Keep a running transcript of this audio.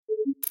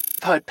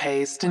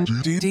Podpaste and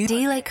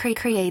D-Lake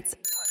creates.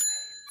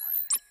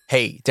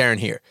 Hey, Darren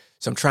here.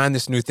 So I'm trying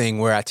this new thing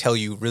where I tell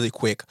you really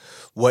quick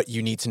what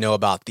you need to know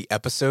about the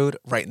episode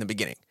right in the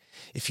beginning.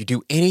 If you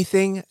do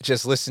anything,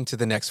 just listen to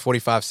the next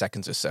 45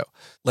 seconds or so.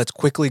 Let's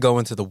quickly go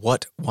into the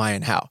what, why,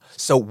 and how.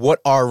 So what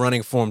are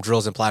running form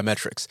drills and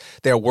plyometrics?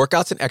 They are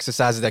workouts and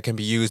exercises that can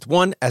be used,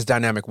 1, as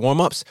dynamic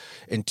warm-ups,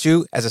 and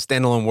 2, as a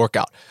standalone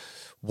workout.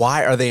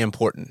 Why are they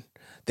important?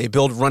 They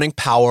build running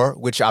power,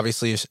 which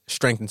obviously is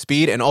strength and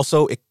speed, and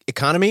also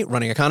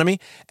running economy,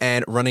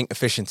 and running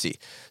efficiency.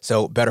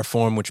 So better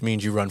form, which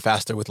means you run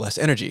faster with less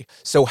energy.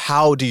 So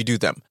how do you do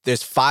them?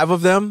 There's 5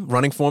 of them,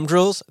 running form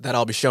drills, that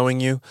I'll be showing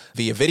you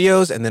via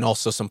videos, and then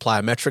also some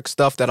plyometric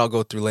stuff that I'll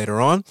go through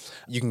later on.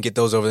 You can get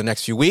those over the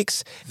next few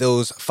weeks.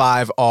 Those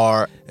 5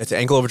 are, it's an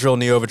ankle over drill,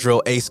 knee over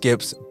drill,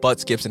 A-skips, butt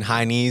skips, and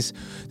high knees.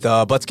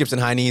 The butt skips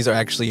and high knees are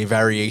actually a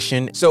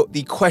variation. So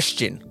the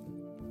question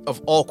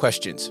of all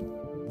questions,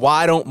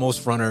 why don't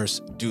most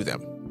runners do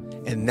them?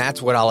 And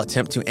that's what I'll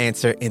attempt to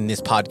answer in this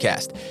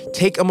podcast.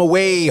 Take them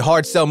away,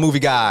 hard sell movie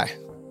guy.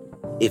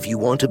 If you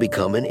want to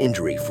become an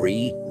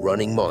injury-free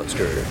running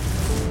monster,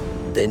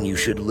 then you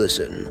should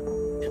listen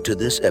to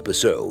this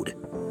episode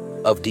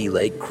of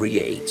D-Lake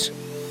Creates.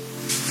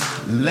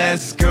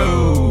 Let's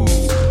go.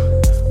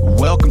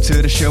 Welcome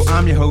to the show.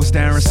 I'm your host,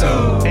 Aaron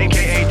So,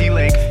 a.k.a.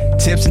 D-Lake.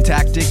 Tips and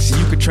tactics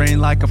you could train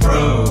like a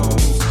pro.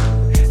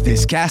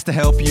 This cast to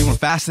help you run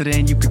faster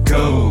than you could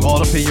go. All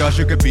the PRs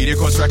you could beat, of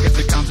course, records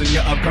that comes in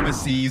your upcoming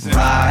season.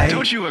 Right?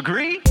 Don't you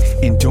agree?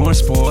 Endurance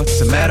sports,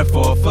 a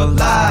metaphor for life.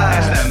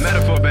 That's that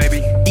metaphor,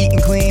 baby. Eating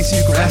clean so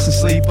you can rest and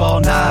sleep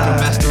all night. Don't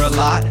master a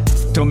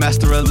lot, don't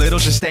master a little,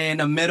 just stay in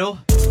the middle.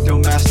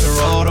 Don't master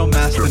all, don't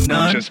master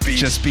none.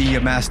 Just be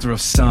a master of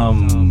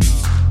some.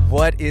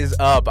 What is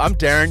up? I'm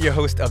Darren, your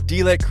host of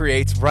D-Lake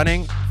Creates,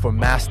 running for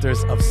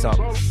Masters of Some.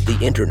 The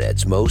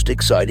internet's most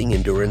exciting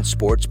endurance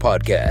sports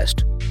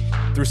podcast.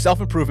 Through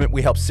self-improvement,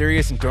 we help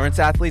serious endurance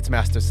athletes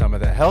master some of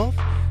their health,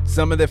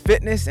 some of their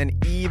fitness, and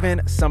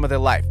even some of their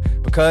life,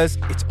 because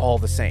it's all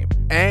the same.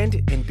 And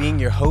in being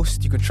your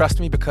host, you can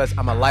trust me because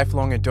I'm a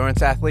lifelong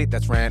endurance athlete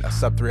that's ran a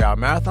sub 3-hour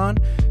marathon,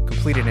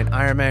 completed an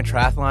Ironman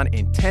triathlon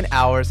in 10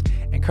 hours,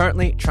 and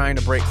currently trying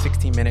to break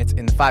 16 minutes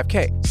in the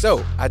 5K.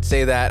 So I'd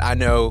say that I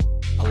know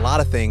a lot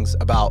of things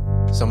about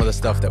some of the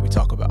stuff that we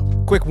talk about.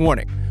 Quick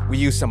warning, we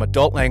use some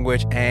adult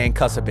language and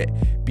cuss a bit.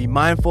 Be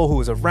mindful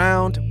who is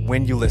around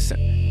when you listen.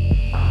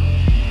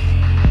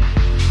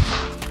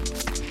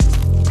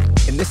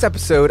 In this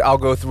episode, I'll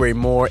go through a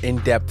more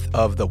in-depth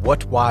of the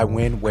what, why,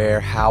 when,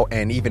 where, how,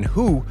 and even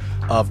who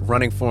of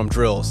running form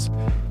drills,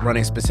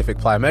 running specific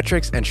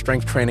plyometrics, and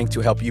strength training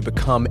to help you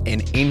become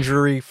an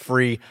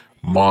injury-free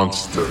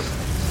monster.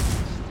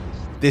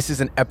 This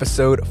is an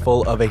episode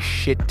full of a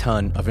shit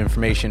ton of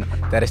information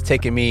that has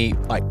taken me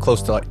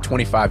close to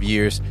 25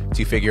 years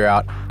to figure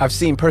out. I've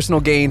seen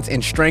personal gains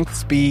in strength,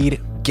 speed,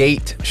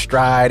 gait,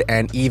 stride,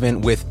 and even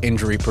with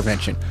injury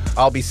prevention.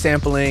 I'll be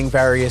sampling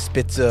various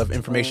bits of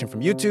information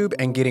from YouTube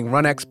and getting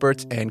run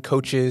experts and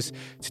coaches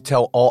to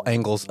tell all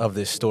angles of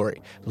this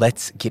story.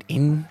 Let's get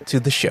into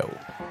the show.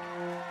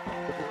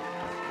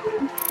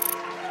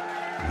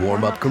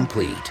 Warm-up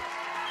complete.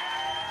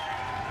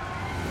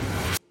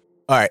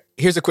 All right,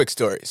 here's a quick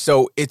story.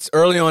 So it's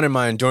early on in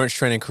my endurance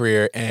training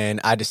career,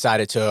 and I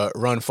decided to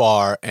run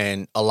far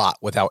and a lot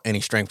without any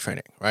strength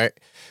training, right?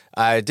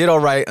 I did all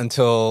right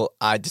until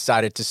I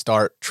decided to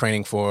start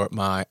training for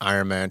my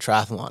Ironman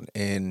triathlon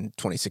in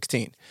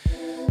 2016.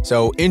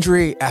 So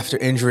injury after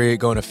injury,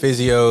 going to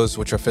physios,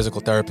 which are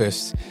physical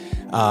therapists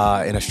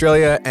in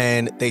Australia,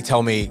 and they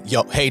tell me,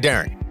 hey,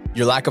 Darren,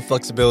 your lack of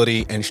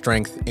flexibility and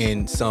strength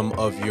in some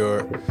of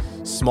your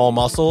small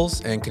muscles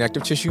and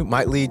connective tissue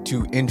might lead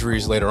to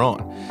injuries later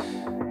on,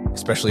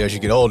 especially as you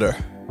get older.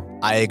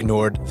 I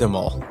ignored them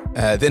all.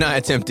 Then I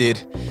attempted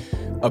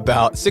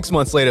about 6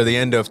 months later, the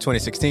end of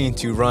 2016,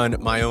 to run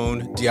my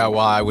own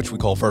DIY, which we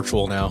call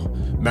virtual now,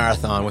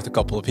 marathon with a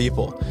couple of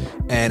people.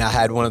 And I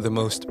had one of the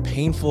most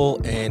painful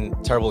and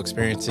terrible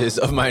experiences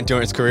of my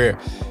endurance career.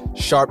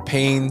 Sharp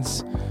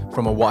pains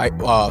from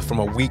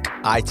a weak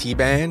IT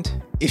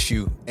band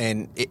issue,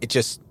 and it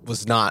just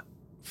was not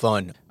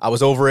fun. I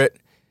was over it,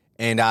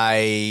 and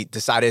I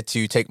decided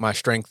to take my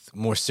strength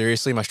more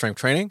seriously, my strength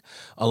training,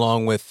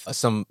 along with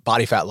some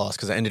body fat loss,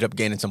 because I ended up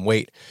gaining some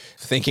weight,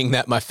 thinking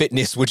that my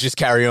fitness would just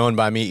carry on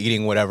by me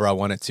eating whatever I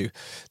wanted to.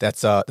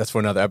 That's for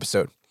another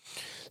episode.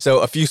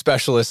 So a few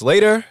specialists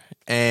later,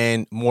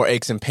 and more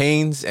aches and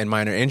pains and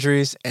minor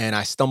injuries, and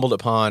I stumbled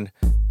upon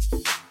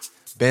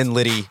Ben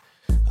Liddy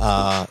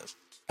at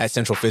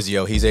Central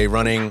Physio. He's a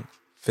running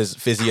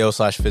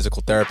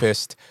physio/physical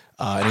therapist,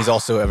 and he's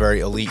also a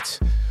very elite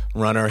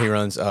runner. He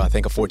runs, I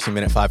think, a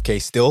 14-minute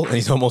 5K still, and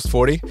he's almost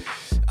 40.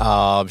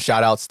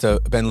 Shout outs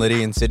to Ben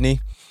Liddy in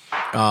Sydney.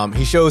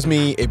 He shows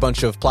me a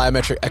bunch of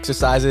plyometric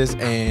exercises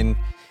and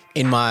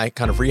in my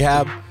kind of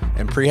rehab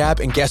and prehab,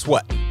 and guess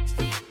what?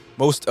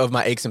 Most of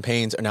my aches and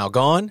pains are now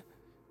gone.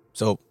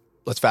 So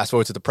let's fast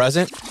forward to the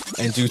present,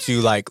 And due to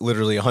like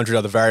literally 100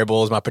 other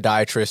variables, my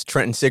podiatrist,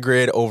 Trenton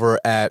Sigrid over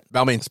at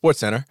Balmain Sports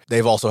Center,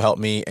 they've also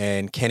helped me,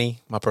 and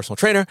Kenny, my personal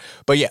trainer.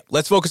 But yeah,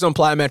 let's focus on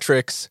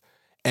plyometrics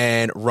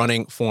and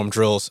running form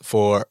drills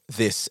for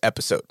this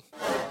episode.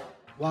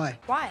 Why?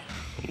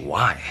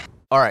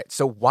 All right,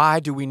 so why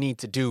do we need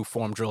to do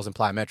form drills and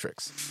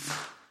plyometrics?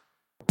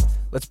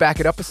 Let's back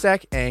it up a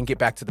sec and get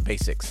back to the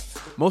basics.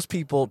 Most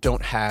people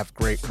don't have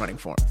great running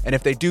form. And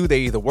if they do,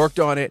 they either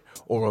worked on it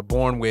or were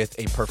born with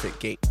a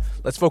perfect gait.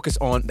 Let's focus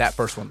on that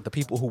first one, the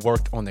people who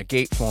worked on their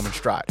gait, form, and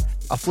stride.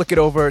 I'll flick it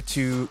over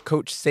to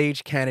Coach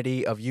Sage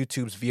Kennedy of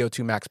YouTube's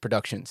VO2 Max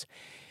Productions.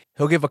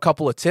 He'll give a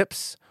couple of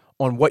tips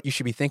on what you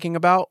should be thinking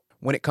about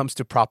when it comes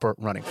to proper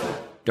running form.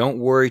 Don't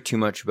worry too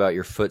much about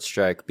your foot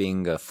strike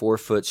being a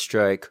forefoot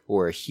strike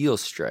or a heel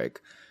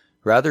strike.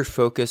 Rather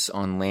focus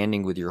on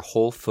landing with your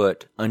whole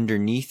foot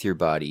underneath your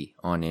body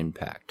on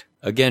impact.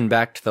 Again,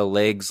 back to the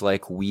legs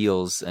like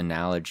wheels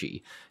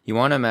analogy. You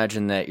want to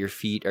imagine that your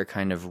feet are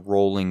kind of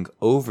rolling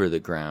over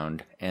the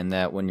ground, and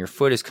that when your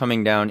foot is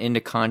coming down into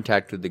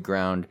contact with the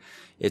ground,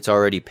 it's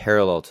already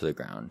parallel to the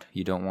ground.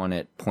 You don't want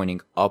it pointing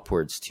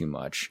upwards too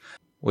much.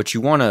 What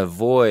you want to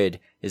avoid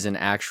is an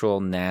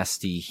actual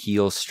nasty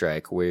heel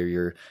strike where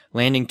you're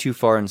landing too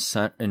far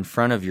in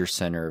front of your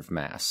center of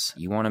mass.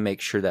 You want to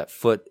make sure that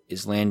foot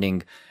is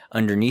landing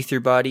underneath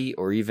your body,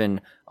 or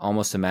even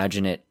almost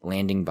imagine it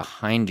landing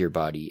behind your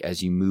body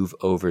as you move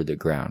over the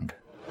ground.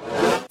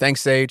 Thanks,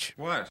 Sage.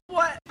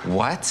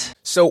 What?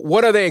 So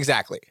what are they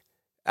exactly?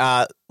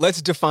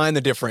 Let's define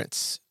the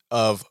difference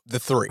of the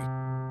three.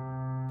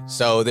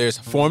 So there's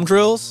form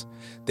drills,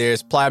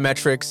 there's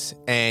plyometrics,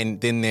 and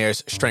then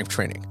there's strength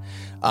training.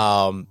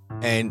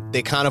 And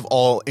they kind of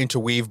all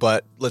interweave,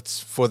 but let's,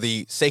 for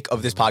the sake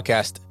of this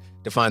podcast,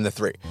 define the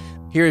three.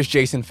 Here is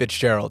Jason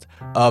Fitzgerald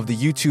of the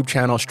YouTube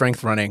channel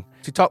Strength Running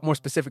to talk more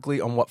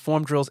specifically on what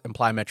form drills and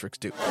plyometrics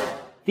do.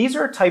 These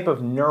are a type of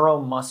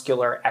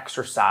neuromuscular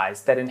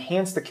exercise that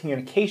enhance the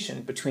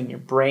communication between your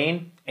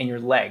brain and your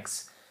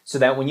legs, so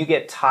that when you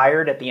get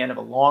tired at the end of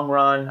a long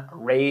run, a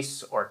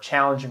race, or a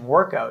challenging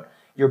workout,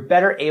 you're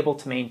better able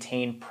to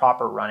maintain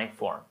proper running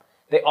form.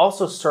 They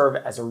also serve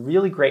as a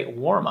really great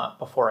warm-up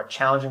before a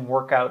challenging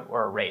workout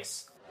or a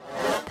race.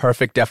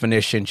 Perfect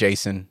definition,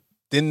 Jason.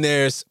 Then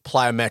there's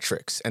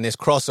plyometrics, and there's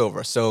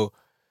crossover. So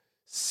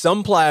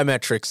some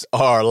plyometrics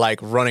are like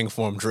running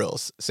form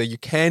drills. So you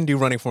can do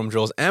running form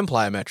drills and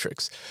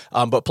plyometrics.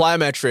 But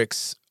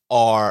plyometrics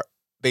are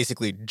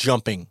basically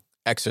jumping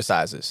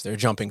exercises. They're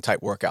jumping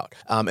type workout.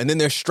 And then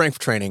there's strength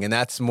training, and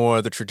that's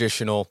more the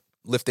traditional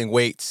lifting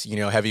weights,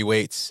 heavy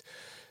weights,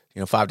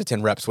 5 to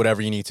 10 reps,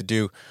 whatever you need to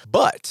do.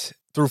 But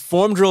through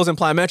form drills and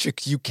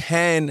plyometrics, you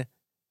can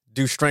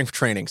do strength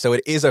training. So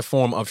it is a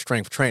form of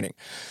strength training.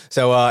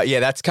 So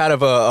that's kind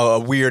of a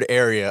weird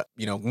area.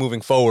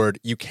 Moving forward,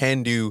 you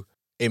can do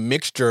a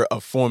mixture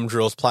of form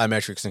drills,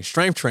 plyometrics, and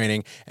strength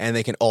training, and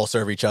they can all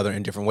serve each other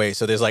in different ways.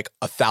 So there's like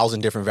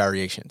 1,000 different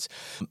variations.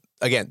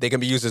 Again, they can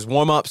be used as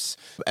warm-ups,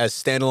 as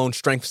standalone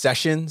strength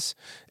sessions,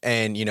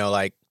 and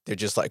they're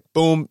just like,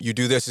 boom, you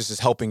do this. This is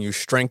helping you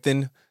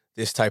strengthen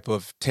this type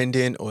of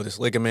tendon or this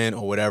ligament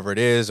or whatever it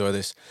is, or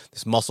this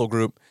muscle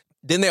group.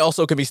 Then they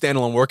also can be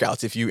standalone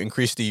workouts if you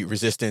increase the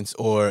resistance,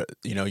 or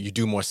you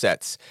do more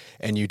sets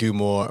and you do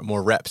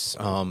more reps.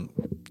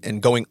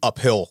 And going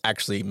uphill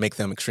actually make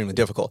them extremely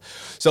difficult.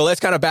 So let's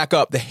kind of back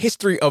up the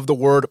history of the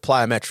word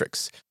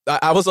plyometrics.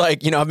 I was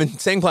like, I've been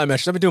saying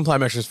plyometrics. I've been doing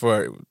plyometrics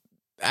for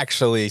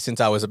actually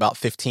since I was about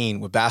 15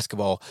 with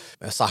basketball.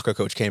 A soccer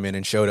coach came in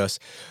and showed us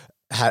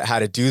how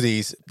to do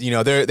these.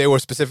 They were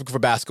specific for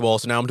basketball,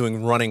 so now I'm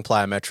doing running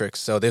plyometrics.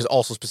 So there's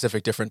also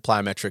specific different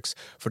plyometrics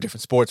for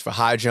different sports, for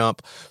high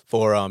jump,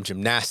 for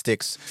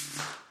gymnastics.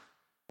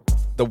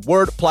 The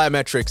word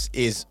plyometrics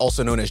is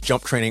also known as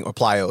jump training or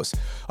plyos,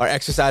 are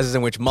exercises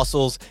in which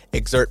muscles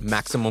exert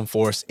maximum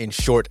force in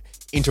short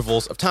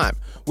intervals of time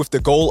with the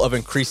goal of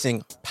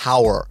increasing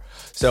power.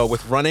 So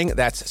with running,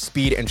 that's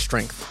speed and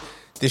strength.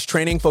 This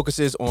training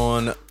focuses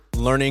on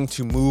learning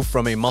to move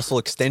from a muscle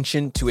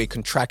extension to a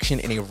contraction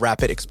in a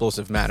rapid,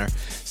 explosive manner,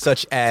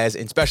 such as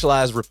in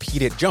specialized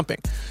repeated jumping.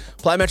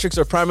 Plyometrics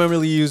are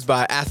primarily used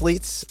by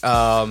athletes,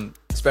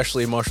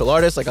 especially martial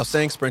artists, like I was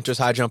saying, sprinters,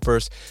 high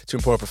jumpers, to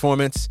improve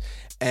performance.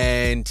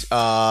 And,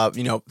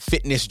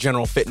 fitness,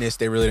 general fitness,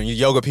 they really don't.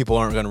 Yoga people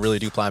aren't going to really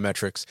do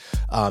plyometrics.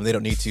 They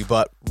don't need to.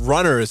 But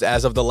runners,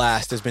 as of the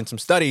last, there's been some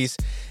studies.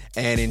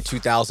 And in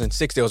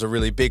 2006, there was a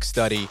really big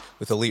study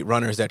with elite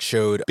runners that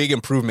showed big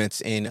improvements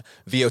in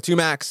VO2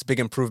 max, big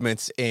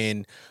improvements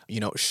in,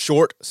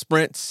 short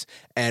sprints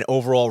and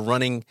overall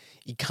running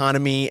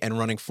economy and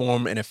running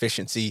form and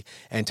efficiency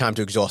and time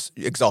to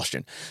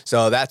exhaustion.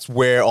 So that's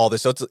where all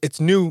this, so it's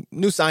new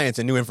science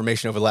and new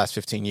information over the last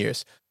 15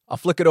 years. I'll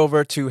flick it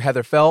over to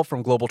Heather Fell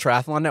from Global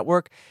Triathlon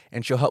Network,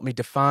 and she'll help me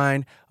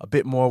define a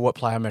bit more what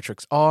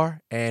plyometrics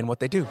are and what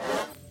they do.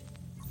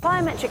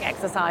 Plyometric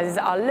exercises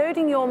are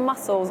loading your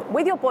muscles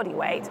with your body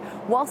weight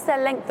whilst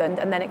they're lengthened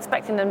and then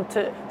expecting them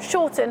to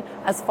shorten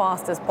as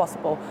fast as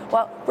possible.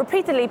 Well,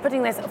 repeatedly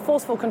putting this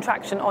forceful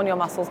contraction on your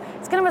muscles,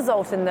 it's going to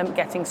result in them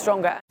getting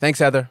stronger. Thanks,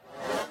 Heather.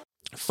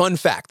 Fun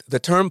fact, the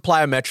term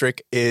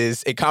plyometric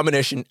is a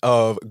combination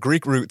of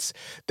Greek roots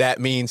that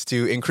means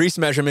to increase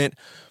measurement.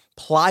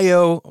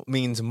 Plyo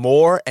means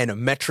more, and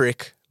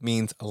metric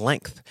means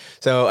length.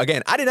 So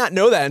again, I did not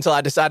know that until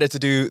I decided to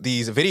do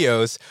these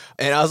videos.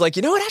 And I was like,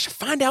 you know what? I should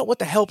find out what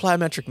the hell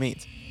plyometric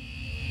means.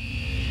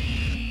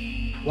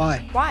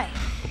 Why?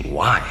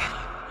 Why?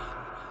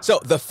 So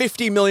the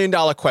 $50 million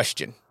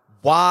question,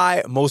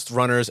 why most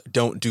runners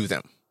don't do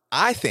them.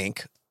 I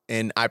think,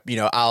 and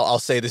I'll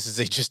say this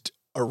is just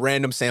a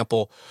random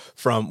sample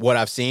from what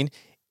I've seen.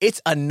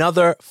 It's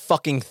another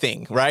fucking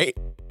thing, right?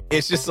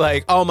 It's just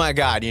like, oh my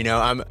God,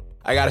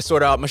 I got to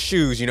sort out my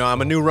shoes.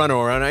 I'm a new runner,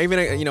 or even,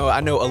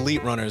 I know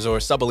elite runners or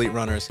sub-elite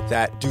runners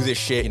that do this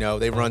shit.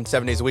 They run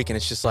 7 days a week, and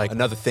it's just like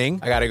another thing.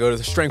 I got to go to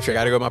the strength trainer.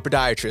 I got to go to my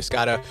podiatrist.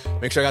 Got to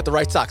make sure I got the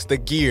right socks, the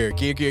gear.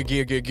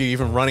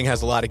 Even running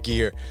has a lot of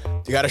gear.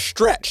 You got to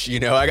stretch,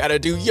 I got to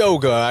do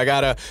yoga. I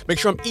got to make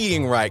sure I'm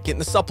eating right, getting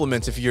the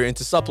supplements if you're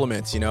into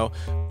supplements,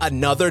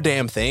 Another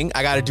damn thing.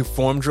 I got to do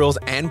form drills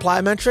and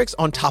plyometrics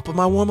on top of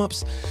my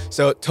warm-ups.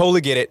 So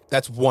totally get it.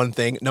 That's one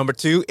thing. Number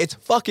two, it's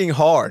fucking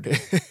hard.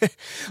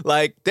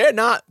 Like they're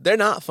not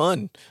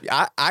fun.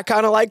 I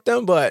kind of like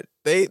them, but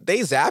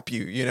they zap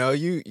you.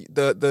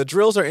 The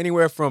drills are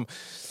anywhere from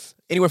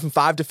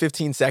 5 to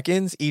 15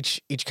 seconds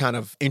each kind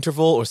of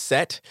interval or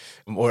set,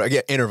 or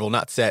again interval,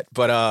 not set.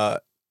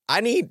 But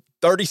I need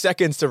 30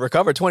 seconds to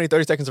recover,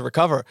 30 seconds to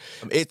recover.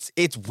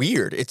 It's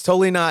weird. It's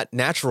totally not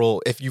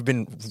natural if you've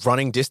been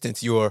running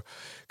distance your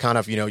kind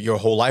of, your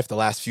whole life, the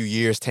last few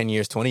years, 10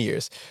 years, 20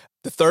 years.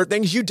 The third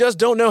thing is you just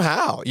don't know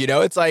how.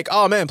 It's like,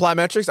 oh man,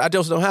 plyometrics, I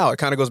just don't know how. It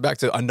kind of goes back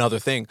to another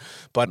thing,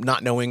 but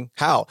not knowing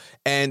how.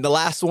 And the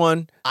last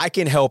one, I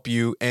can help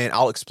you and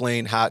I'll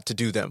explain how to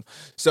do them.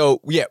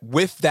 So yeah,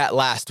 with that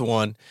last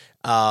one,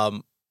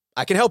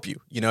 I can help you.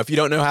 If you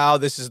don't know how,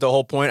 this is the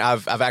whole point.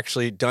 I've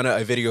actually done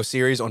a video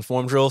series on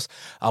form drills.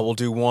 I will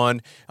do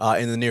one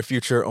in the near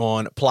future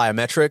on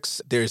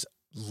plyometrics. There's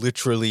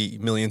literally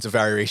millions of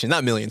variations,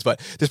 not millions,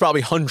 but there's probably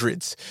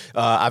hundreds.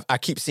 I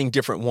keep seeing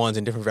different ones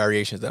and different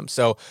variations of them.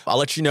 So I'll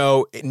let you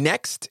know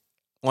next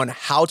on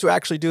how to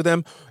actually do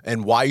them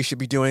and why you should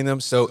be doing them.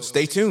 So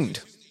stay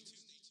tuned.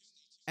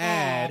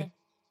 Ad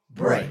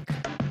break.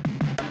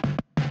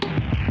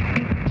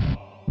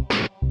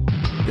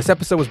 This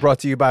episode was brought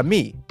to you by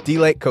me,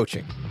 D-Lake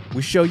Coaching.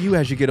 We show you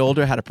as you get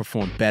older how to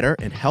perform better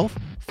in health,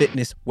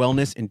 fitness,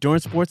 wellness,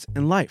 endurance sports,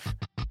 and life.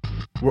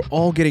 We're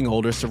all getting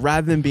older, so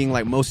rather than being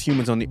like most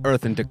humans on the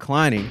earth and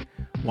declining,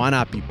 why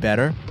not be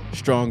better,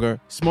 stronger,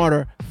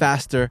 smarter,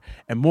 faster,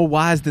 and more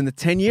wise than the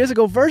 10 years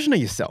ago version of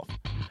yourself?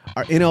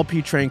 Our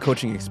NLP trained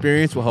coaching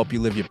experience will help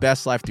you live your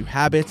best life through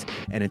habits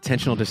and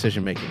intentional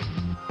decision making.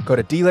 Go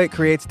to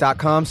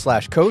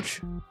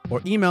dlatecreates.com/coach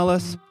or email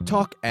us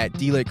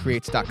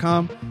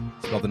talk@dlatecreates.com,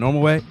 spelled the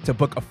normal way, to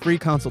book a free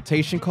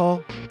consultation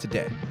call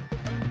today.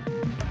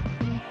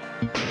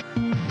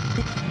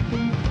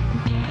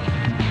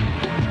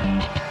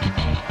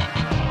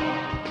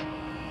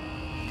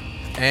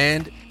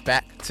 And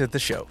back to the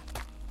show.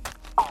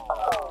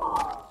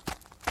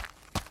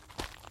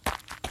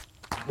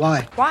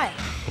 Why?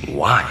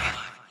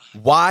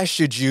 Why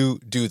should you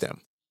do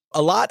them?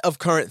 A lot of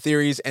current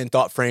theories and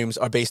thought frames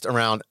are based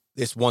around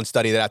this one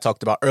study that I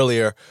talked about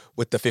earlier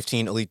with the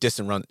 15 elite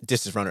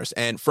distance runners.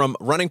 And from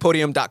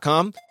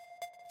runningpodium.com,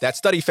 that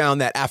study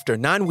found that after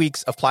 9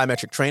 weeks of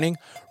plyometric training,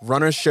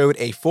 runners showed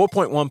a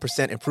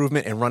 4.1%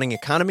 improvement in running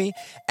economy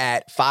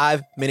at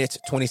 5 minutes,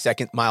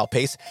 20-second mile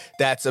pace.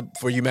 That's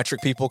for you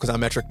metric people, because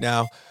I'm metric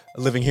now,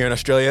 living here in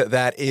Australia.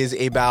 That is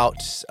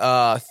about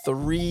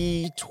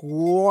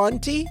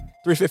 320,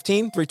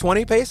 315,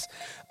 320 pace,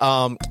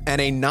 and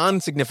a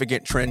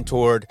non-significant trend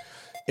toward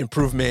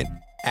improvement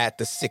at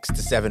the 6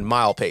 to 7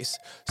 mile pace.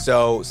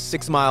 So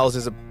 6 miles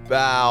is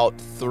about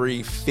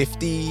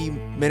 350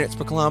 minutes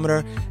per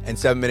kilometer, and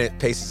 7-minute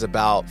pace is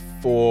about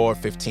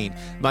 415.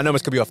 My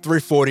numbers could be off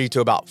 340 to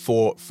about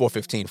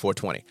 415,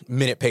 420.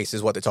 Minute pace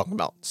is what they're talking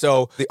about.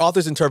 So the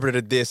authors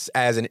interpreted this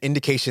as an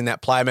indication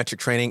that plyometric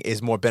training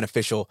is more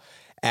beneficial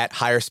at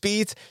higher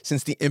speeds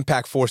since the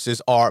impact forces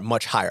are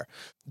much higher.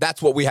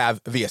 That's what we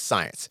have via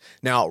science.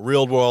 Now,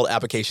 real world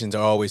applications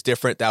are always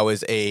different. That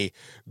was a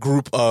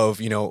group of,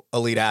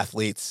 elite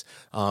athletes.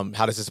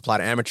 How does this apply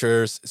to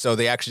amateurs? So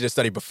they actually did a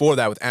study before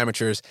that with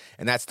amateurs,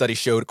 and that study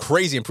showed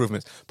crazy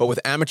improvements. But with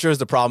amateurs,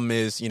 the problem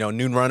is,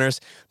 noon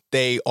runners,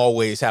 they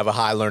always have a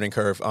high learning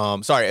curve.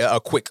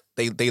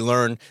 They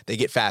learn, they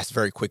get fast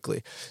very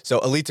quickly. So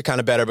elites are kind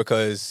of better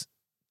because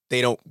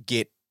they don't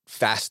get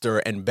faster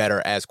and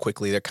better as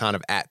quickly. They're kind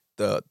of at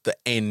the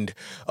end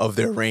of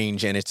their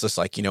range, and it's just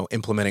like,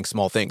 implementing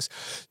small things.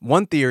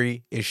 One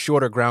theory is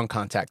shorter ground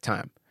contact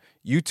time.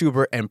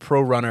 YouTuber and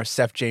pro runner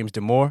Seth James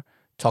Damore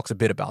talks a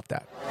bit about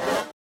that.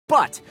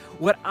 But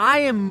what I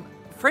am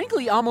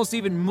frankly almost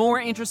even more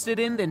interested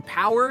in than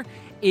power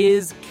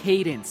is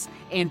cadence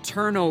and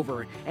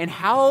turnover, and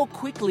how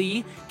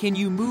quickly can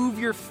you move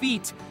your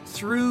feet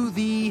through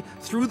the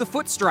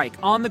foot strike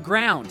on the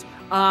ground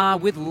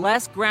with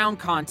less ground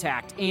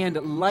contact and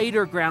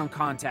lighter ground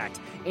contact.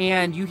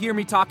 And you hear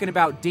me talking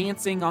about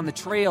dancing on the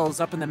trails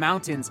up in the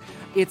mountains.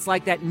 It's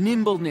like that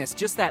nimbleness,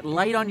 just that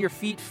light on your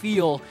feet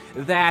feel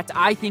that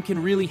I think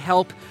can really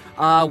help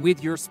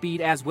with your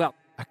speed as well.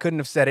 I couldn't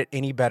have said it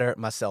any better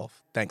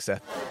myself. Thanks,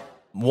 Seth.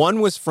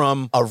 One was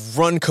from a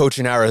run coach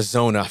in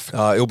Arizona.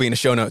 It'll be in the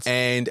show notes.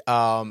 And,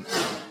 all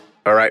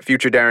right,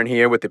 future Darren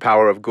here with the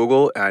power of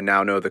Google. I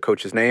now know the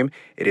coach's name.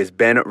 It is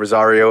Ben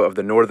Rosario of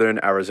the Northern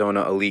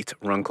Arizona Elite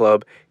Run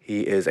Club.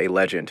 He is a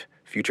legend.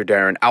 Future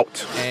Darren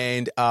out.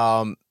 And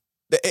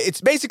it's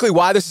basically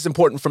why this is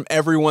important from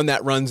everyone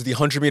that runs the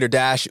 100-meter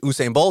dash,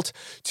 Usain Bolt,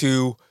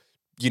 to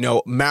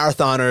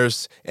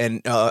marathoners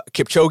and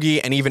Kipchoge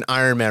and even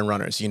Ironman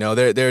runners.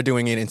 They're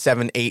doing it in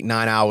 7, 8,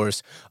 9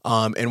 hours,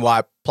 and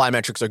why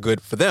plyometrics are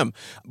good for them.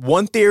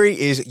 One theory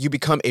is you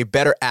become a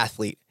better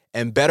athlete,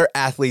 and better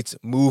athletes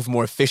move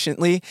more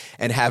efficiently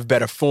and have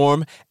better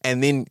form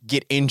and then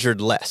get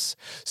injured less.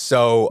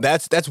 So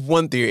that's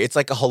one theory. It's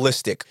like a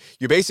holistic.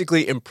 You're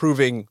basically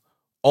improving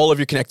all of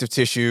your connective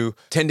tissue,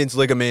 tendons,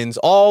 ligaments,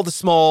 all the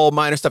small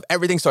minor stuff,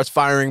 everything starts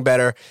firing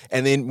better.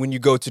 And then when you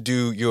go to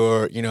do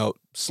your,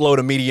 slow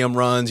to medium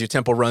runs, your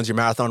tempo runs, your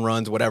marathon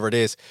runs, whatever it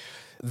is,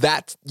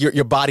 that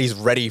your body's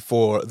ready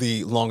for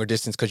the longer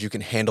distance because you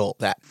can handle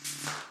that.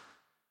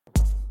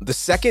 The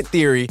second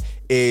theory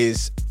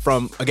is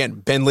from, again,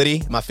 Ben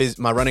Liddy,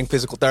 my running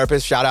physical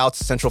therapist. Shout out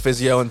to Central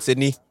Physio in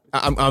Sydney.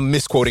 I'm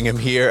misquoting him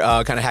here,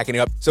 kind of hacking it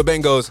up. So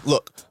Ben goes,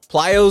 look,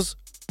 plyos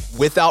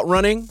without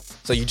running,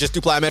 so you just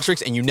do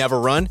plyometrics and you never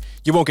run,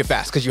 you won't get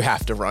fast because you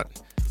have to run.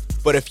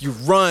 But if you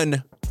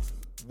run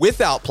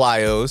without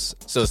plyos,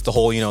 so it's the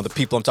whole, the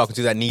people I'm talking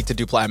to that need to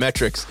do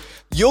plyometrics,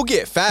 you'll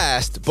get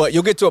fast, but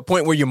you'll get to a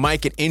point where you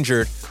might get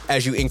injured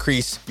as you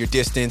increase your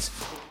distance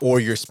or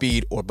your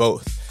speed or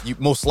both. You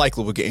most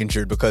likely will get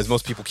injured because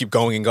most people keep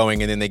going and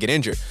going and then they get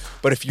injured.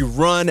 But if you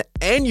run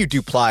and you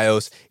do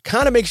plyos,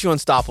 kind of makes you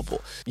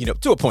unstoppable,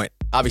 to a point.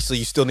 Obviously,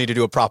 you still need to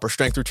do a proper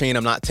strength routine.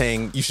 I'm not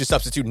saying you should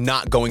substitute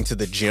not going to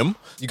the gym.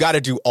 You got to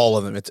do all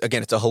of them. It's a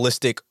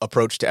holistic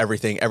approach to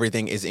everything.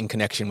 Everything is in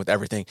connection with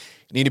everything.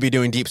 You need to be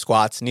doing deep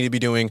squats. You need to be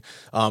doing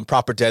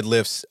proper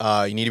deadlifts.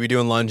 You need to be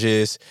doing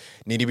lunges.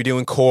 You need to be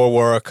doing core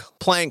work,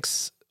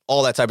 planks,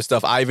 all that type of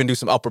stuff. I even do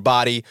some upper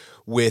body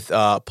with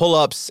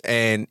pull-ups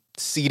and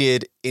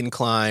seated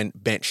incline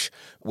bench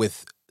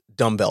with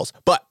dumbbells.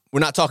 But we're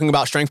not talking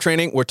about strength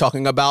training. We're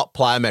talking about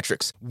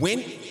plyometrics.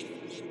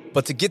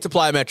 But to get to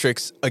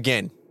plyometrics,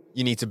 again,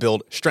 you need to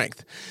build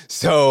strength.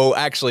 So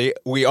actually,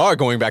 we are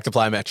going back to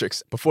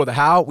plyometrics. Before the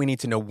how, we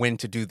need to know when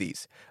to do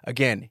these.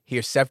 Again,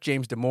 here's Seth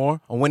James DeMore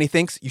on when he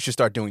thinks you should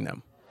start doing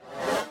them.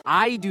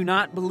 I do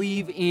not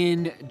believe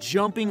in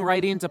jumping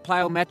right into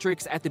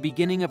plyometrics at the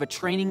beginning of a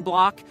training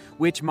block,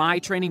 which my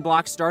training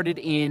block started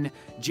in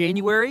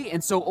January.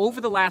 And so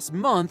over the last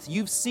month,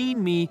 you've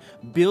seen me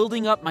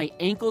building up my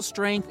ankle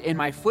strength and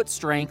my foot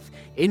strength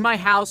in my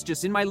house,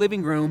 just in my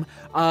living room,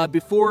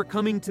 before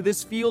coming to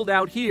this field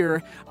out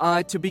here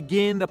to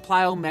begin the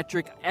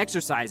plyometric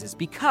exercises.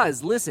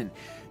 Because, listen,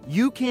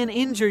 you can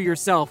injure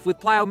yourself with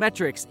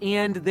plyometrics,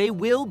 and they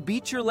will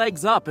beat your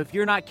legs up if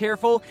you're not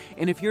careful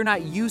and if you're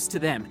not used to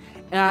them,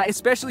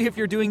 especially if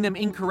you're doing them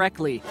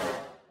incorrectly.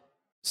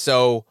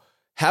 So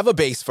have a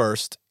base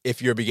first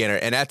if you're a beginner,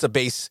 and that's a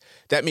base.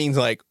 That means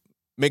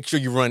make sure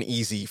you run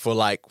easy for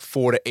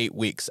 4 to 8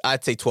 weeks.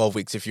 I'd say 12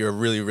 weeks if you're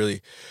really, really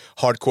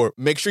hardcore.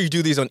 Make sure you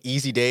do these on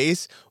easy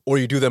days or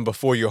you do them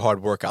before your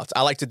hard workouts.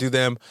 I like to do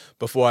them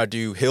before I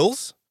do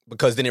hills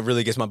because then it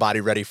really gets my body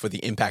ready for the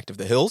impact of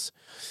the hills.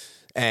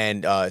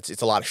 And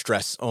it's a lot of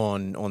stress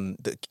on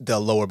the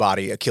lower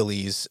body,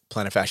 Achilles,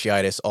 plantar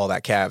fasciitis, all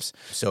that calves.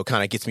 So it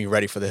kind of gets me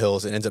ready for the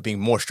hills and ends up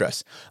being more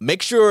stress.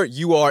 Make sure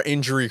you are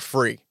injury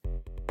free.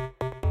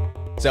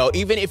 So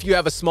even if you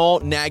have a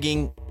small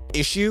nagging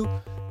issue,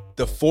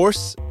 the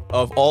force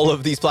of all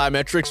of these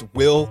plyometrics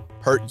will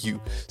hurt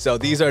you. So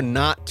these are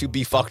not to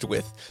be fucked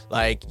with.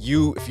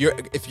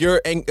 If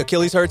your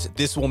Achilles hurts,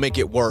 this will make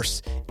it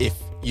worse if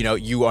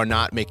you are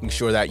not making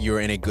sure that you're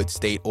in a good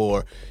state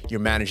or you're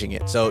managing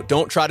it. So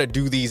don't try to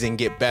do these and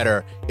get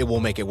better. It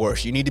will make it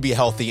worse. You need to be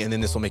healthy, and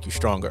then this will make you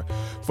stronger.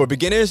 For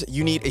beginners,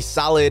 you need a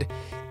solid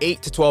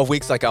 8 to 12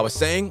 weeks, like I was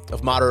saying,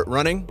 of moderate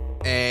running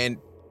and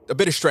a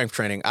bit of strength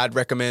training. I'd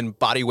recommend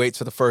body weights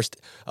for the first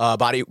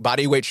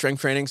body weight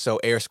strength training. So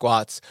air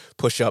squats,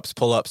 push-ups,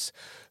 pull-ups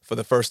for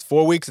the first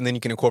 4 weeks, and then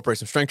you can incorporate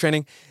some strength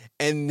training.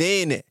 And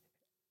then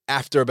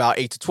after about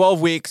 8 to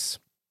 12 weeks,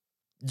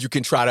 you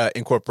can try to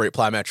incorporate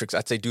plyometrics.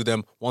 I'd say do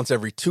them once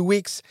every 2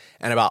 weeks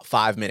and about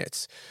 5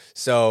 minutes.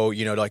 So,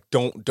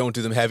 don't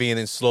do them heavy and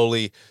then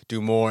slowly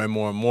do more and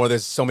more and more.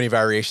 There's so many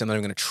variations that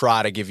I'm going to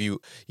try to give you,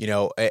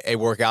 a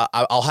workout.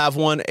 I'll have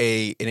an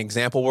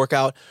example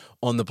workout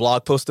on the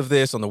blog post of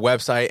this, on the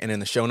website and in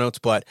the show notes,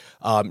 but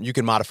you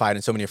can modify it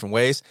in so many different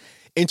ways.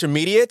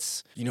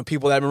 Intermediates,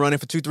 people that have been running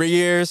for 2-3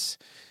 years,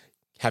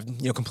 have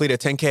completed a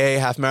 10K,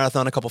 half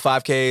marathon, a couple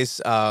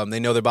 5Ks. They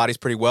know their bodies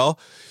pretty well.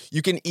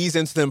 You can ease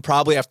into them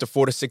probably after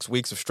 4 to 6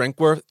 weeks of strength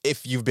work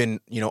if you've been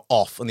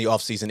off in the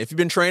off season. If you've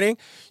been training,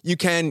 you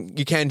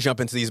can jump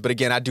into these. But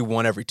again, I do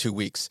one every 2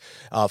 weeks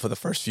for the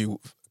first few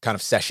kind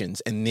of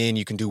sessions, and then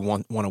you can do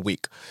one a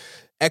week.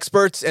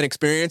 Experts and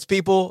experienced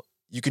people,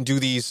 you can do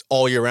these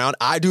all year round.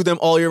 I do them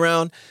all year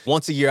round.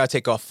 Once a year, I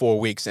take off 4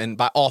 weeks. And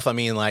by off, I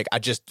mean like I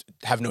just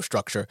have no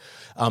structure.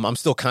 I'm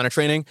still kind of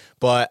training,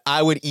 but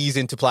I would ease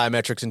into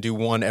plyometrics and do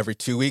one every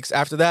 2 weeks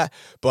after that.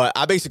 But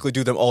I basically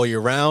do them all year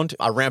round.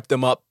 I ramp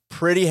them up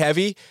pretty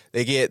heavy.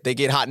 They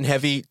get hot and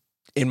heavy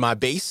in my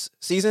base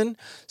season.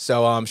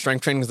 So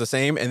strength training is the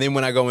same. And then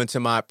when I go into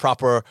my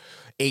proper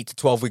 8 to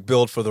 12 week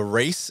build for the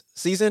race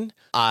season,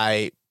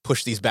 I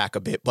push these back a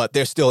bit, but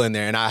they're still in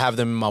there. And I have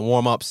them in my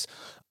warm-ups,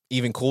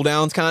 even cool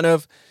downs kind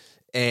of.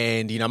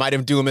 And, I might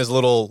even do them as a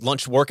little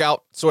lunch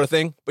workout sort of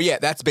thing. But yeah,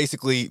 that's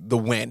basically the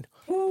win.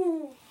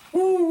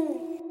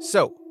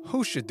 So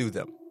who should do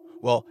them?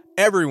 Well,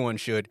 everyone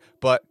should.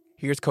 But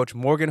here's Coach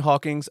Morgan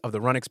Hawkins of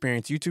the Run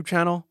Experience YouTube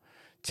channel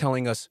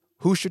telling us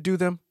who should do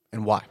them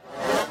and why.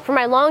 For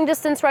my long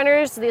distance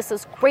runners, this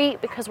is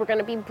great because we're going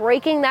to be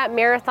breaking that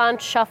marathon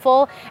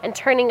shuffle and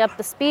turning up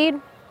the speed.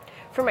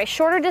 For my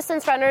shorter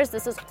distance runners,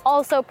 this is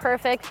also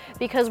perfect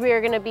because we are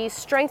going to be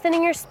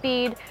strengthening your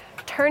speed,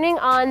 turning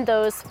on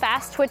those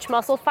fast twitch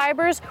muscle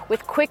fibers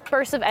with quick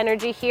bursts of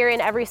energy here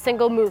in every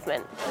single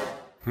movement.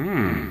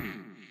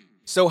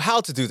 So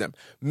how to do them?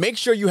 Make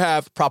sure you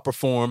have proper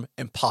form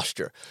and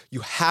posture.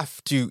 You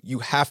have to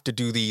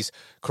do these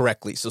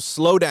correctly. So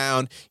slow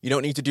down. You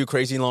don't need to do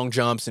crazy long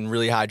jumps and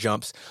really high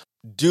jumps.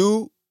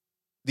 Do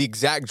the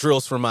exact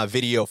drills from my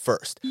video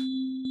first,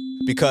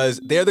 because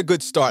they're the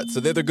good start.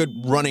 So they're the good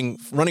running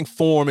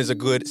form is a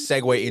good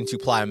segue into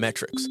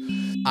plyometrics.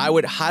 I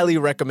would highly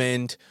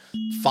recommend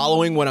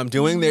following what I'm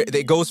doing.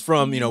 It goes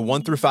from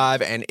 1 through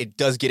 5, and it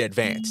does get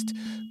advanced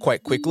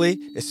quite quickly,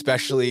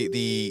 especially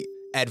the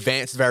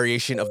advanced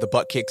variation of the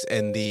butt kicks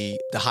and the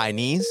high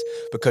knees,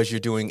 because you're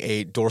doing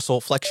a dorsal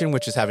flexion,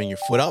 which is having your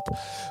foot up.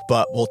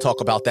 But we'll talk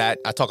about that.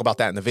 I talk about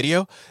that in the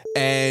video.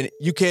 And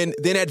you can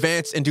then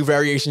advance and do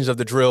variations of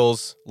the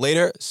drills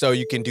later. So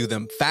you can do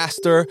them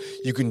faster.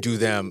 You can do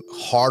them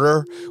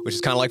harder, which is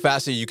kind of like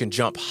faster. You can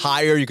jump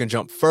higher. You can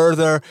jump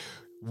further.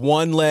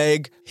 One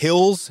leg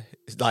hills,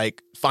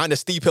 like find a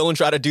steep hill and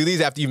try to do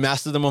these after you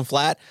master them on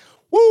flat.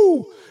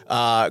 Woo!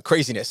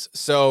 Craziness.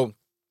 So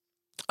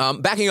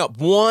backing up,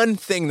 one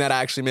thing that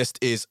I actually missed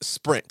is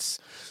sprints.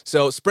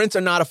 So sprints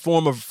are not a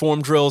form of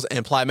form drills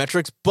and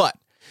plyometrics, but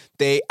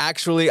I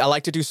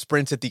like to do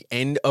sprints at the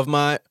end of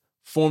my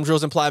form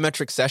drills and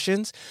plyometric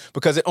sessions,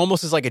 because it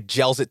almost is like it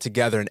gels it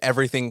together and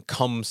everything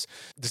comes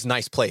this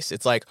nice place.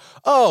 It's like,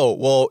 oh,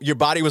 well, your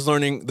body was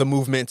learning the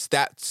movements,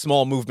 that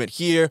small movement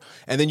here,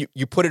 and then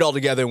you put it all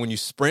together when you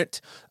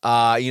sprint.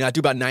 I do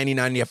about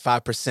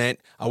 95%.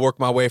 I work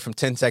my way from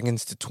 10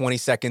 seconds to 20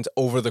 seconds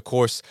over the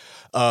course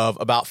of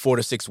about 4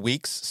 to 6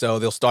 weeks. So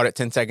they'll start at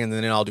 10 seconds,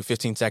 and then I'll do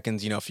 15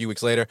 seconds, a few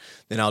weeks later.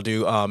 Then I'll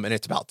do, and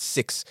it's about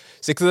six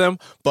of them.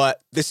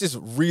 But this is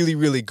really,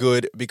 really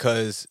good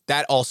because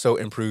that also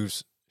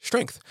improves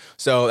strength.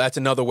 So that's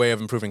another way of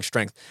improving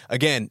strength.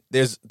 Again,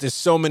 there's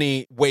so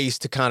many ways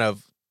to kind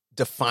of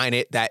define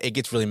it that it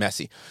gets really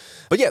messy.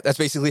 But yeah, that's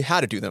basically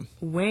how to do them.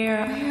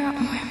 Where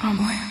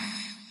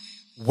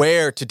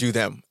to do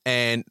them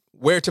and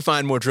where to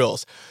find more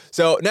drills.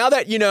 So now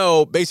that you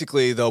know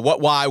basically the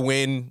what, why,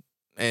 when,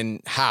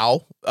 and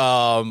how,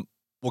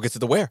 we'll get to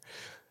the where.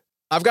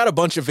 I've got a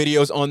bunch of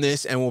videos on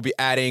this, and we'll be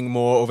adding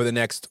more over the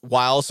next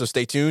while, so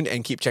stay tuned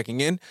and keep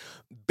checking in.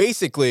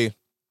 Basically,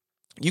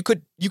 you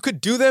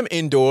could do them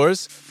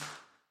indoors.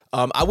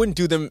 I wouldn't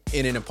do them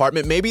in an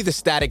apartment. Maybe the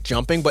static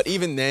jumping, but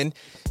even then,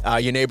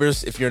 your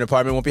neighbors, if you're in an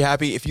apartment, won't be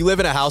happy. If you live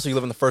in a house or you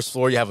live on the first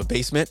floor, you have a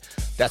basement,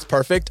 that's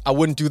perfect. I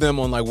wouldn't do them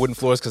on like wooden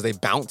floors because they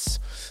bounce.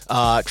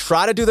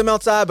 Try to do them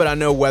outside, but I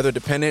know weather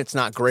dependent. It's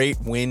not great.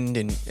 Wind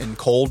and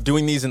cold.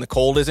 Doing these in the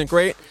cold isn't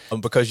great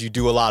because you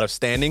do a lot of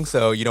standing,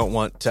 so you don't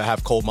want to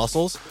have cold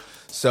muscles.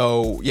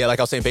 So yeah, like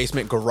I was saying,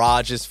 basement,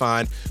 garage is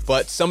fine,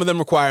 but some of them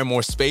require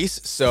more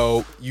space.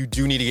 So you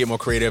do need to get more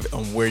creative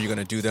on where you're going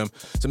to do them.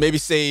 So maybe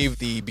save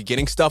the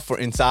beginning stuff for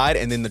inside,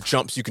 and then the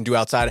jumps you can do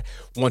outside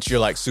once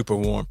you're like super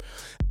warm.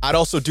 I'd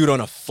also do it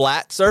on a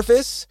flat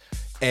surface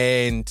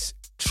and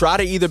try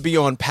to either be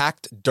on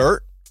packed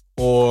dirt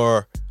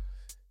or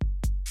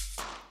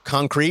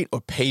concrete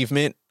or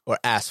pavement or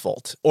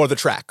asphalt or the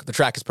track. The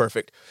track is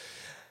perfect.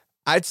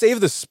 I'd save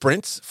the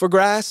sprints for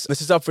grass.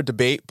 This is up for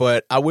debate,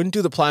 but I wouldn't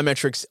do the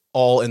plyometrics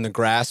all in the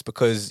grass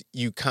because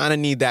you kind of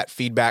need that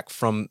feedback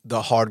from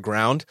the hard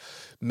ground.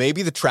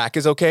 Maybe the track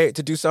is okay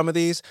to do some of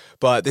these,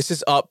 but this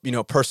is up,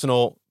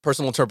 personal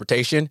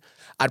interpretation.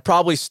 I'd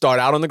probably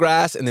start out on the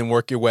grass and then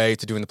work your way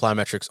to doing the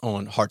plyometrics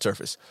on hard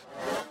surface.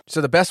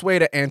 So the best way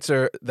to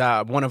answer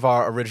one of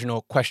our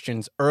original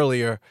questions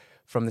earlier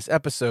from this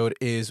episode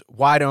is,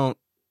 why don't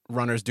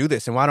runners do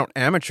this, and why don't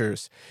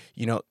amateurs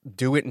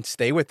do it and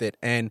stay with it?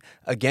 And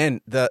again,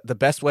 the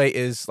best way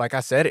is, like I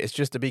said, it's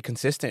just to be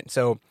consistent.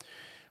 So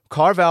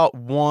carve out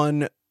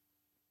one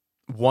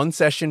one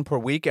session per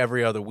week,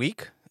 every other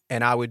week.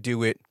 And I would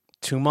do it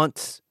 2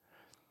 months,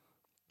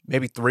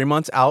 maybe 3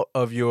 months out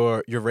of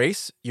your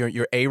race,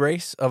 your A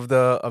race of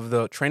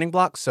the training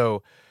block.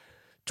 So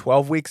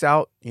 12 weeks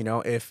out,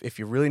 if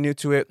you're really new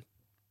to it,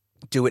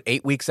 do it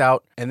 8 weeks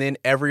out. And then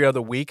every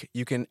other week,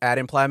 you can add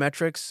in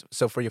plyometrics.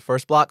 So for your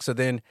first block, so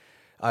then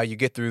you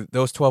get through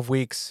those 12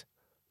 weeks,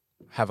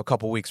 have a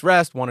couple weeks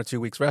rest, 1 or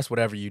 2 weeks rest,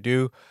 whatever you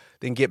do,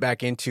 then get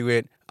back into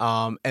it.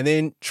 And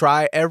then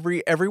try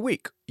every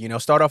week,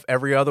 start off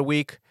every other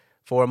week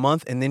for a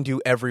month and then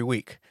do every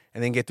week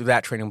and then get through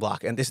that training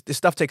block. And this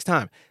stuff takes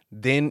time.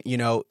 Then,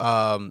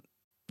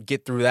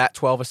 get through that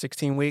 12 or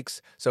 16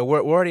 weeks. So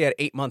we're already at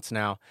 8 months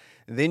now.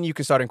 Then you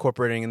can start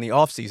incorporating in the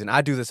off season.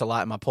 I do this a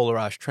lot in my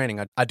polarized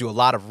training. I do a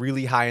lot of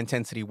really high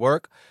intensity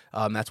work.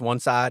 That's one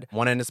end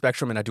of the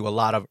spectrum, and I do a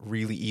lot of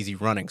really easy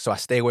running. So I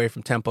stay away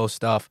from tempo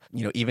stuff.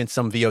 Even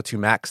some VO2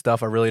 max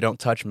stuff I really don't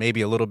touch,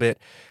 maybe a little bit.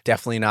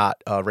 Definitely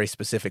not race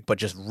specific, but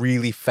just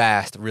really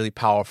fast, really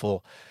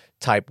powerful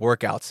type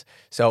workouts.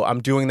 So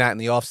I'm doing that in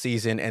the off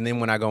season, and then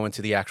when I go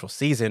into the actual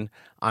season,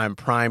 I'm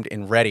primed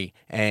and ready,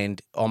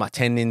 and all my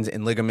tendons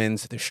and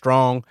ligaments, they're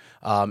strong.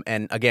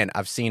 And again,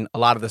 I've seen a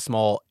lot of the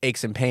small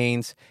aches and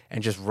pains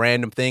and just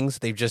random things.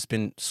 They've just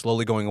been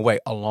slowly going away,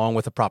 along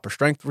with a proper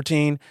strength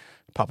routine,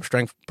 proper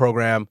strength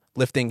program,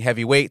 lifting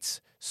heavy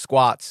weights,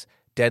 squats,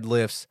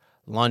 deadlifts,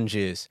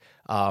 lunges,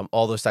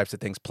 all those types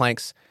of things,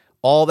 planks.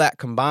 All that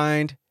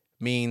combined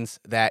means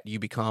that you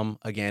become,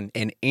 again,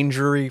 an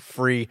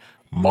injury-free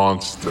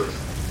monster.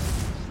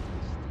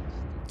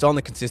 It's on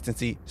the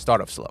consistency.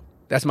 Start off slow.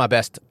 That's my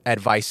best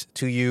advice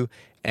to you.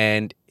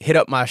 And hit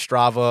up my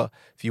Strava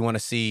if you want to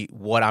see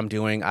what I'm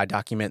doing. I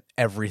document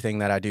everything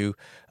that I do,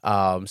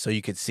 so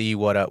you could see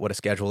what a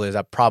schedule is.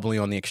 I'm probably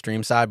on the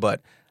extreme side,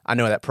 but I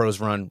know that pros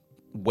run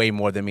way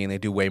more than me and they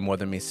do way more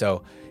than me.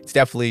 So it's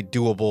definitely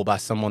doable by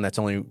someone that's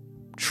only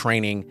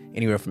training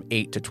anywhere from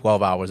 8 to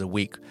 12 hours a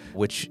week,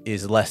 which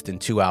is less than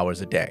 2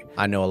 hours a day.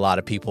 I know a lot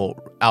of people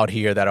out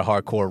here that are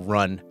hardcore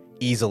run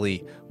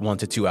easily 1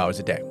 to 2 hours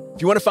a day.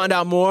 If you want to find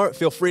out more,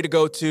 feel free to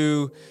go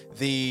to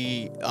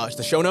the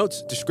show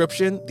notes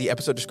description, the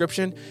episode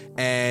description,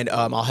 and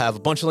I'll have a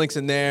bunch of links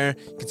in there.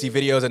 You can see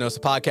videos. I know it's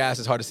a podcast.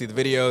 It's hard to see the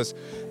videos.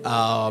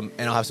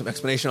 And I'll have some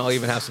explanation. I'll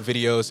even have some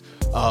videos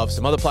of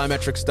some other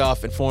plyometric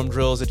stuff and form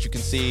drills that you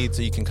can see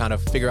so you can kind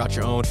of figure out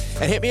your own.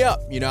 And hit me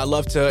up. I'd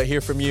love to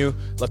hear from you.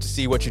 Love to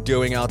see what you're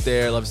doing out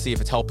there. Love to see if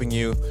it's helping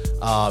you.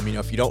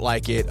 If you don't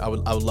like it, I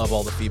would love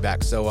all the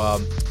feedback. So,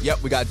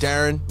 we got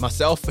Darren,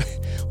 myself.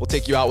 We'll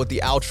take you out with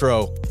the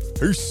outro.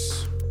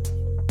 Peace.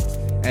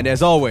 And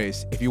as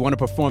always, if you want to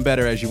perform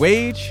better as you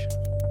age,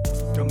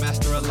 don't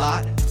master a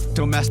lot,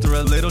 don't master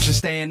a little, just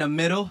stay in the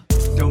middle.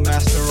 Don't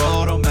master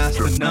all, don't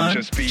master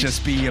none,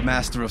 just be a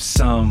master of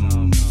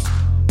some.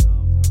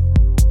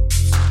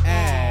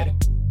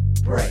 Ad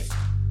break.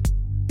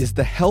 Is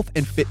the health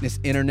and fitness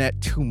internet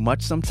too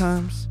much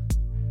sometimes?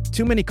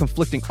 Too many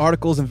conflicting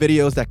articles and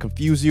videos that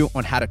confuse you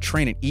on how to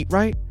train and eat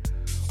right?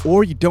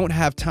 Or you don't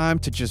have time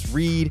to just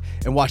read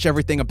and watch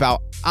everything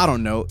about,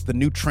 the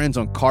new trends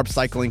on carb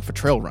cycling for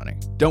trail running?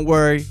 Don't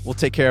worry, we'll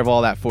take care of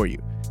all that for you.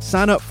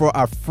 Sign up for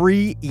our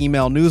free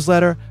email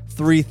newsletter,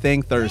 3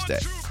 Thing Thursday.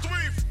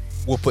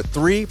 We'll put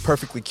 3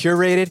 perfectly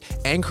curated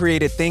and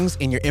created things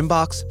in your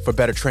inbox for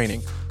better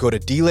training. Go to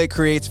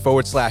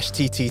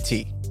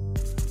DLakeCreates/TTT.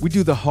 We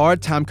do the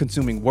hard,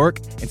 time-consuming work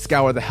and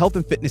scour the health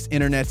and fitness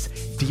internet's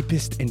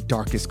deepest and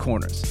darkest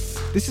corners.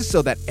 This is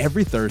so that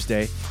every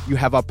Thursday, you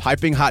have a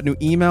piping hot new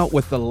email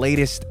with the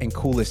latest and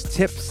coolest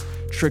tips,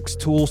 tricks,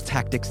 tools,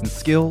 tactics, and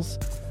skills,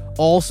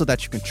 all so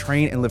that you can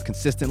train and live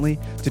consistently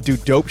to do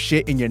dope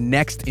shit in your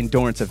next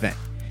endurance event.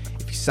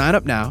 If you sign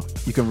up now,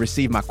 you can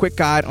receive my quick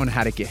guide on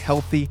how to get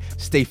healthy,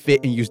 stay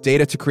fit, and use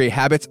data to create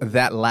habits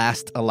that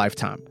last a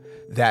lifetime.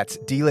 That's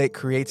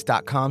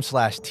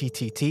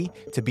DLakeCreates.com/TTT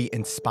to be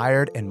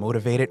inspired and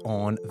motivated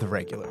on the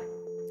regular.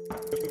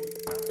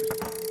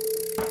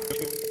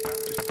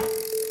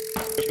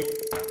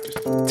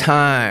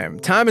 Time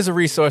is a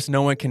resource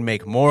no one can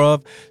make more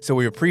of, so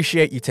we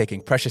appreciate you taking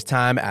precious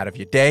time out of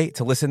your day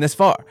to listen this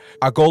far.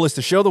 Our goal is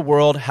to show the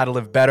world how to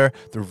live better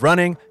through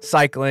running,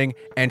 cycling,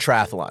 and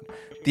triathlon.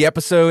 The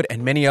episode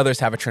and many others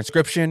have a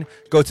transcription.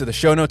 Go to the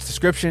show notes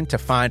description to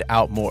find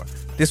out more.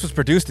 This was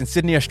produced in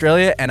Sydney,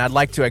 Australia, and I'd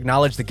like to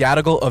acknowledge the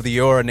Gadigal of the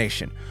Eora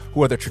Nation,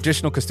 who are the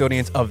traditional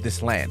custodians of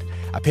this land.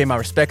 I pay my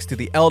respects to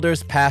the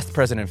elders, past,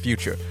 present, and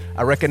future.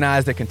 I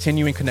recognize their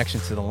continuing connection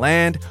to the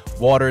land,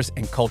 waters,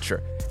 and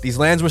culture. These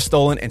lands were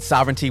stolen and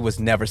sovereignty was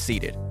never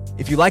ceded.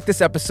 If you like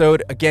this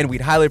episode, again,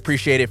 we'd highly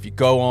appreciate it if you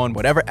go on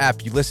whatever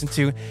app you listen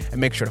to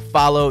and make sure to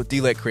follow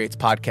D-Lake Creates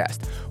Podcast.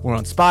 We're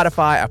on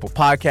Spotify, Apple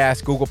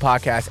Podcasts, Google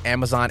Podcasts,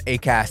 Amazon,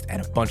 Acast,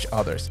 and a bunch of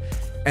others.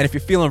 And if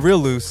you're feeling real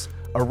loose,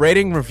 a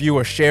rating, review,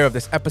 or share of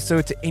this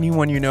episode to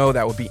anyone you know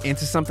that would be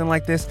into something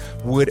like this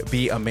would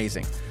be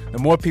amazing. The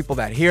more people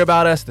that hear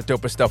about us, the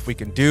doper stuff we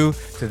can do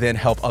to then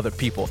help other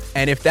people.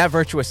 And if that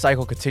virtuous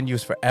cycle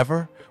continues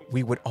forever,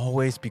 we would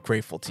always be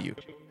grateful to you.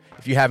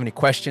 If you have any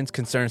questions,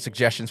 concerns,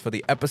 suggestions for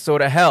the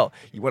episode, or hell,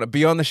 you want to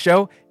be on the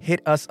show,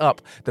 hit us up.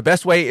 The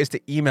best way is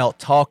to email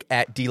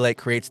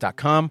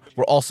talk@dlakecreates.com.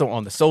 We're also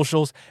on the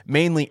socials,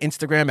 mainly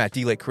Instagram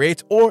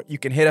 @dlakecreates, or you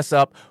can hit us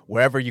up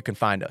wherever you can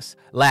find us.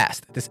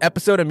 Last, this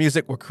episode of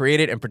music were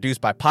created and produced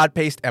by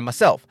Podpaste and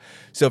myself.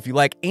 So if you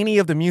like any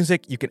of the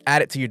music, you can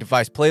add it to your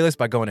device playlist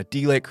by going to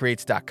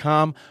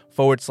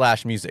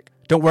dlakecreates.com/music.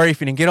 Don't worry if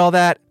you didn't get all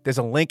that. There's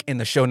a link in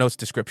the show notes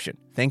description.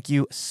 Thank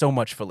you so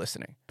much for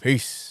listening.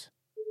 Peace.